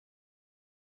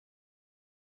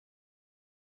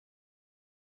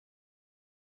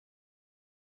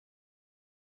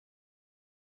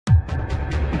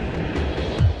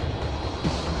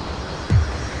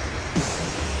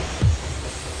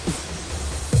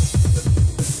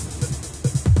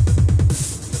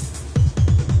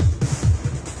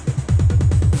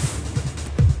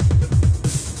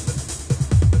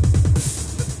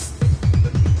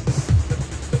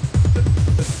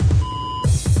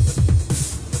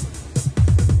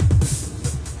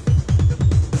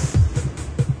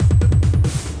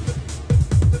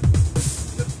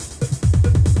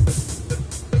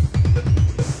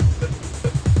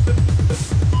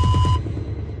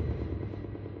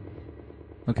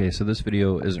Okay, so this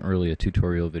video isn't really a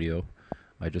tutorial video.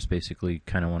 I just basically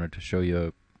kind of wanted to show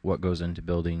you what goes into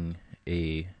building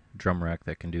a drum rack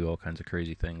that can do all kinds of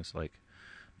crazy things. Like,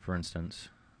 for instance,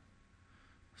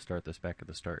 start this back at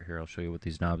the start here. I'll show you what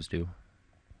these knobs do.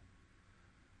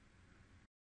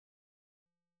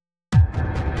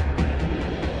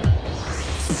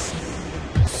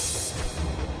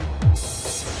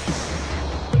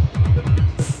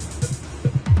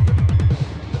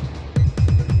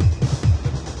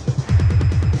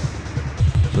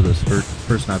 So this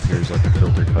first knob here is like a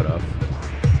filter cutoff.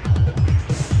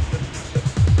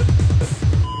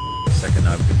 The second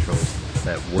knob controls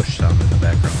that whoosh sound in the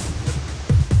background.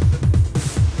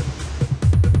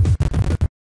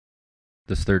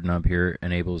 This third knob here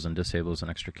enables and disables an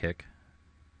extra kick.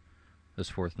 This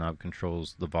fourth knob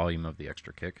controls the volume of the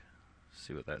extra kick.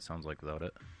 See what that sounds like without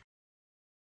it.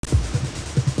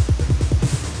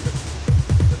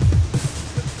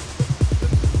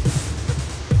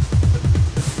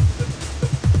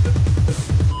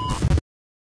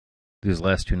 These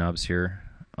last two knobs here,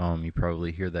 you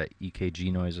probably hear that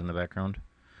EKG noise in the background.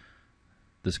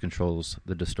 This controls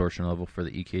the distortion level for the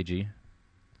EKG,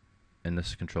 and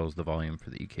this controls the volume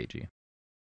for the EKG.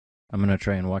 I'm going to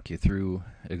try and walk you through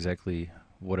exactly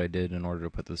what I did in order to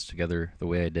put this together the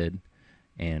way I did,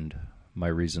 and my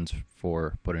reasons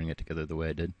for putting it together the way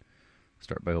I did.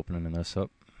 Start by opening this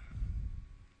up.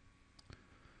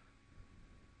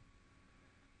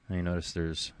 Now you notice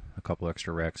there's a couple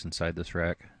extra racks inside this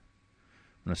rack.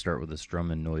 I'm going to start with this drum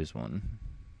and noise one.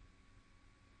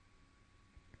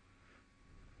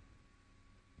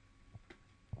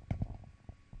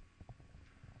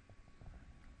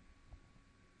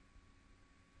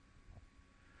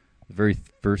 The very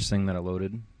first thing that I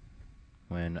loaded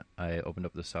when I opened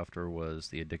up the software was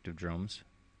the Addictive Drums.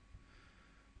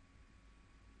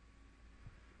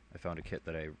 I found a kit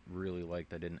that I really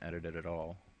liked. I didn't edit it at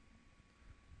all.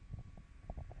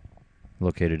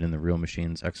 Located in the Real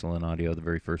Machines Excellent Audio, the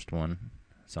very first one.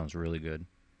 Sounds really good.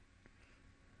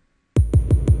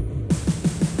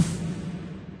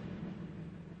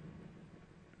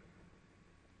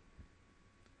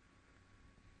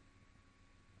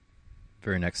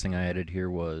 Very next thing I added here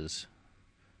was,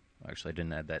 actually I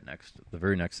didn't add that next. The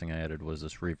very next thing I added was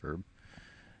this reverb.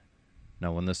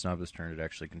 Now when this knob is turned, it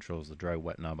actually controls the dry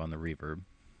wet knob on the reverb.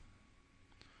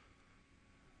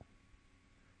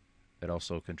 It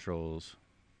also controls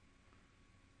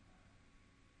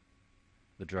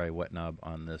the dry wet knob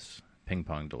on this ping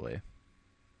pong delay.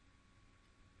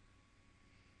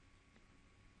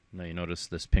 Now you notice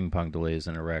this ping pong delay is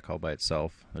in a rack all by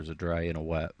itself. There's a dry and a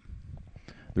wet.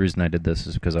 The reason I did this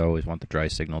is because I always want the dry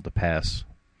signal to pass.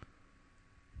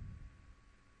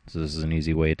 So this is an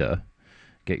easy way to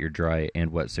get your dry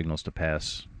and wet signals to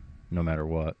pass no matter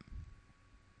what.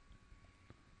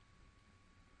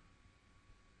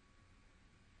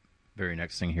 Very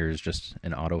next thing here is just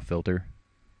an auto filter.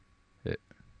 It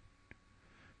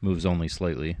moves only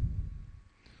slightly,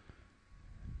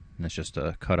 and it's just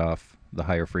to cut off the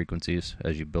higher frequencies.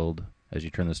 As you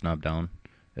turn this knob down,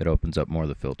 it opens up more of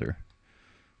the filter.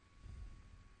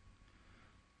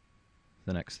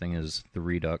 The next thing is the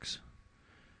redux,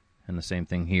 and the same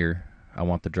thing here. I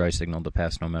want the dry signal to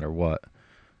pass no matter what.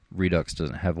 Redux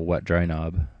doesn't have a wet dry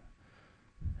knob,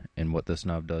 and what this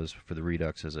knob does for the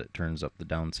redux is it turns up the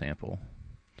down sample.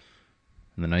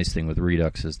 And the nice thing with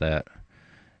redux is that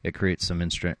it creates some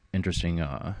interesting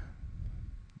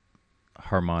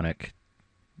harmonic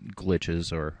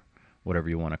glitches, or whatever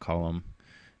you want to call them.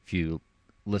 If you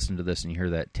listen to this and you hear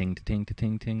that ting to ting to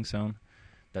ting ting sound,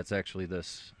 that's actually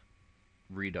this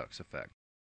redux effect.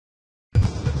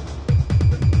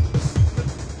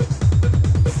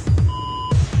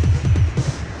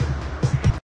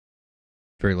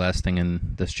 Very last thing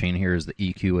in this chain here is the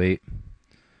EQ8,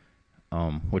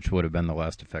 which would have been the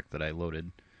last effect that I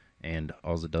loaded, and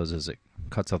all it does is it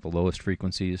cuts out the lowest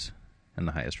frequencies and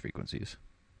the highest frequencies.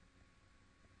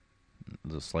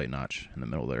 There's a slight notch in the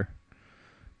middle there.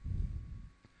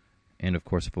 And of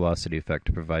course a velocity effect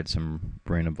to provide some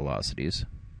random velocities.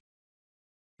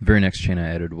 The very next chain I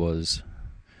added was,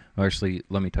 well, actually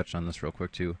let me touch on this real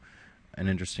quick too. An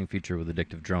interesting feature with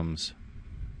Addictive Drums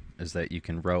is that you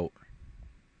can route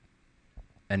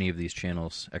any of these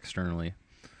channels externally.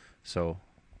 So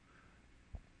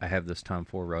I have this Tom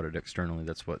 4 routed externally.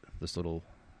 That's what this little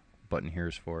button here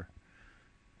is for.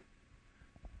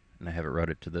 And I have it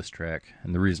routed to this track.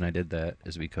 And the reason I did that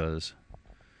is because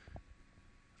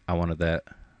I wanted that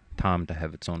tom to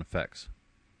have its own effects.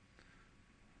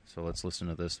 So let's listen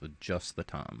to this with just the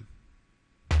tom.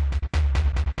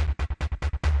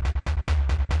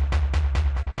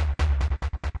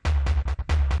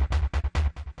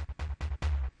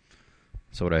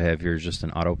 So what I have here is just an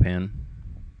auto pan,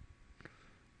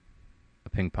 a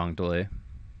ping pong delay,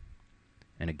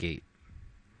 and a gate.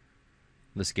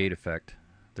 This gate effect,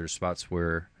 there's spots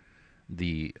where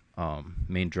the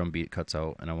main drum beat cuts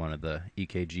out and I wanted the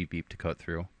EKG beep to cut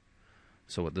through.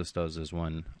 So what this does is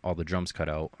when all the drums cut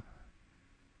out,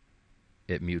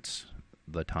 it mutes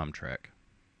the tom track.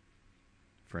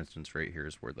 For instance, right here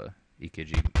is where the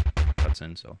EKG cuts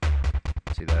in, so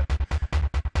see that?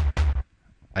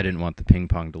 I didn't want the ping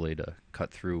pong delay to cut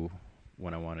through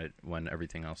when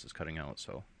everything else is cutting out,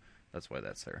 so that's why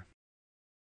that's there.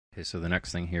 Okay, so the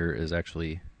next thing here is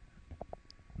actually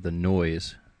the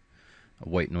noise, a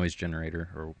white noise generator,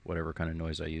 or whatever kind of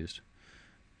noise I used.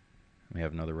 We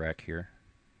have another rack here.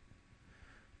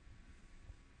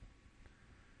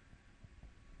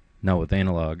 Now with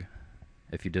analog,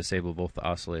 if you disable both the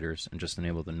oscillators and just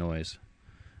enable the noise,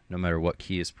 no matter what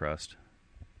key is pressed,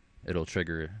 it'll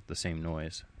trigger the same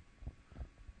noise.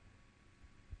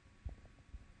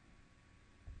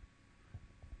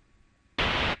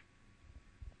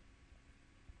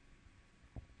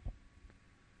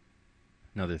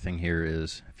 Another thing here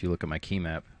is, if you look at my key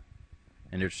map,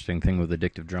 an interesting thing with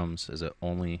addictive drums is it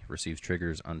only receives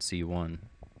triggers on C1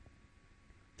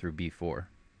 through B4.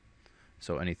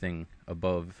 So anything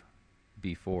above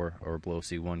B4 or below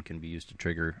C1 can be used to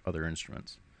trigger other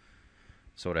instruments.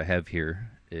 So what I have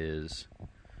here is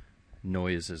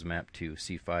noise is mapped to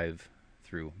C5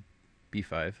 through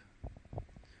B5.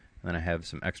 And then I have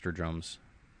some extra drums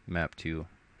mapped to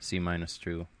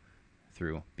C-2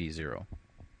 through B0.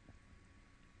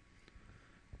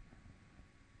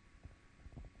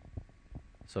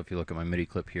 So if you look at my MIDI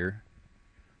clip here,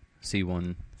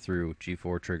 C1 through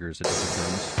G4 triggers addictive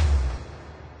drums.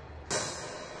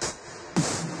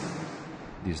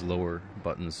 These lower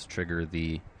buttons trigger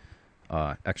the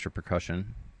extra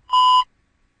percussion.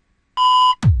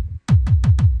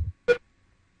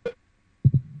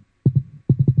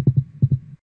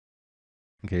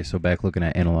 Okay, so back looking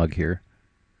at analog here.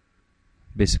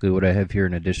 Basically what I have here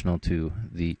in addition to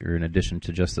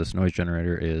just this noise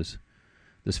generator is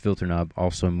this filter knob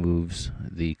also moves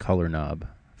the color knob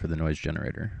for the noise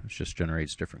generator. It just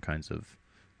generates different kinds of,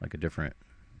 like a different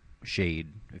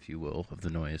shade, if you will, of the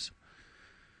noise.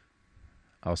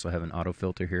 I also have an auto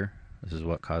filter here. This is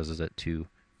what causes it to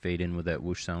fade in with that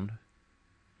whoosh sound.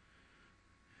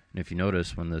 And if you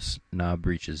notice, when this knob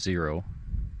reaches 0,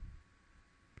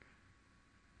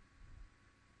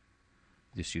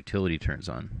 this utility turns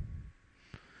on.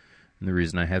 And the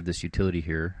reason I have this utility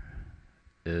here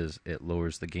is it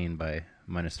lowers the gain by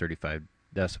minus 35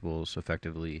 decibels,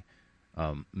 effectively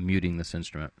muting this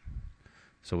instrument.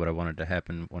 So what I wanted to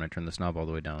happen when I turn this knob all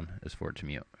the way down is for it to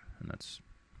mute, and that's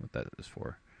what that is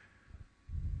for.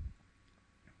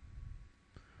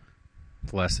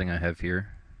 The last thing I have here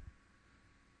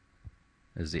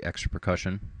is the extra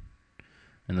percussion,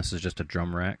 and this is just a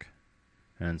drum rack,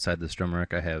 and inside this drum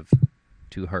rack I have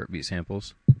 2 heartbeat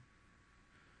samples,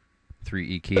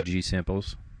 3 EKG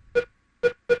samples,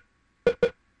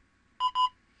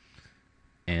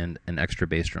 and an extra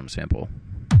bass drum sample.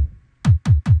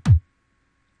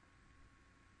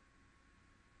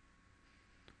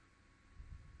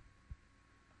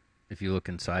 If you look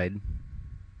inside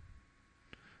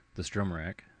this drum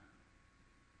rack,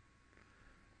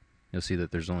 you'll see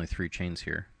that there's only 3 chains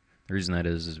here. The reason that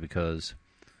is because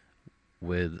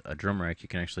with a drum rack you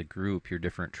can actually group your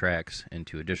different tracks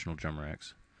into additional drum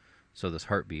racks. So this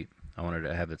heartbeat, I wanted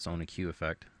to have its own EQ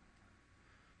effect.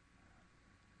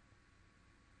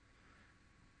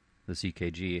 This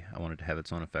EKG, I wanted to have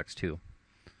its own effects too.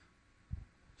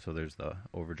 So there's the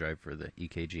overdrive for the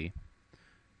EKG.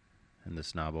 And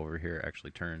this knob over here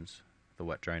actually turns the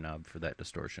wet dry knob for that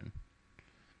distortion.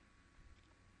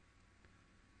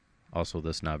 Also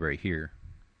this knob right here,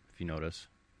 if you notice,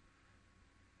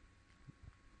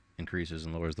 increases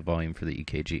and lowers the volume for the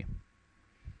EKG.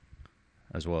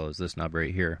 As well as this knob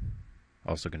right here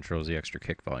also controls the extra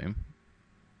kick volume.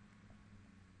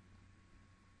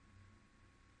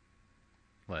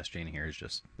 Last chain here is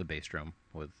just the bass drum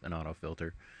with an auto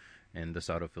filter, and this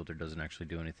auto filter doesn't actually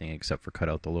do anything except for cut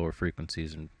out the lower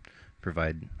frequencies and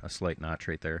provide a slight notch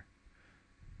right there.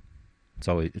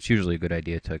 It's usually a good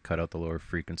idea to cut out the lower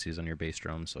frequencies on your bass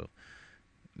drum, so it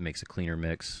makes a cleaner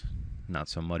mix, not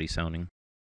so muddy sounding.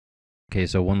 Okay,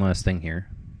 so one last thing here.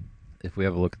 If we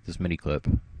have a look at this MIDI clip,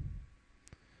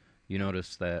 you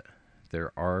notice that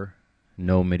there are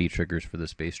no MIDI triggers for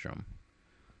this bass drum.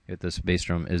 Yet this bass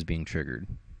drum is being triggered.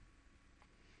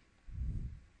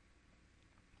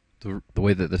 The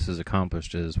way that this is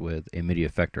accomplished is with a MIDI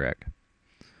effect rack.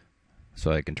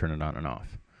 So I can turn it on and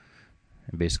off.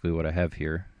 And basically what I have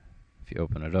here, if you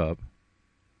open it up,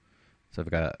 So I've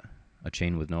got a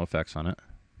chain with no effects on it,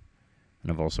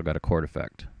 and I've also got a chord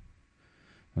effect.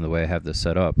 And the way I have this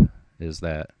set up is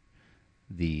that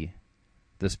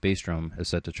this bass drum is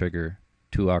set to trigger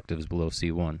 2 octaves below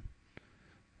C1.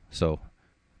 So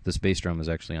this bass drum is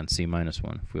actually on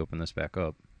C-1. If we open this back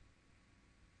up,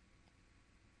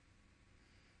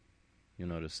 you'll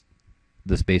notice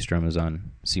this bass drum is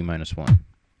on C-1.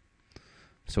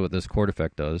 So what this chord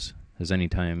effect does is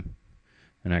anytime,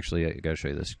 and actually I gotta show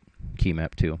you this key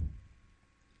map too.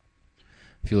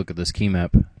 If you look at this key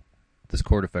map, this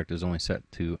chord effect is only set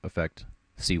to affect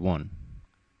C1.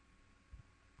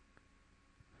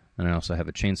 And I also have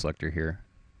a chain selector here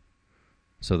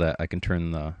so that I can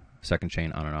turn the second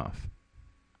chain on and off.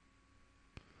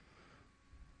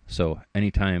 So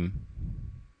anytime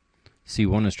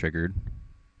C1 is triggered,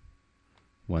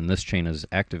 when this chain is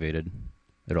activated,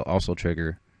 it'll also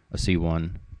trigger a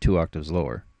C1 2 octaves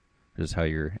lower. This is how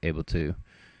you're able to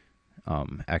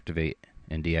activate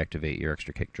and deactivate your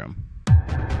extra kick drum.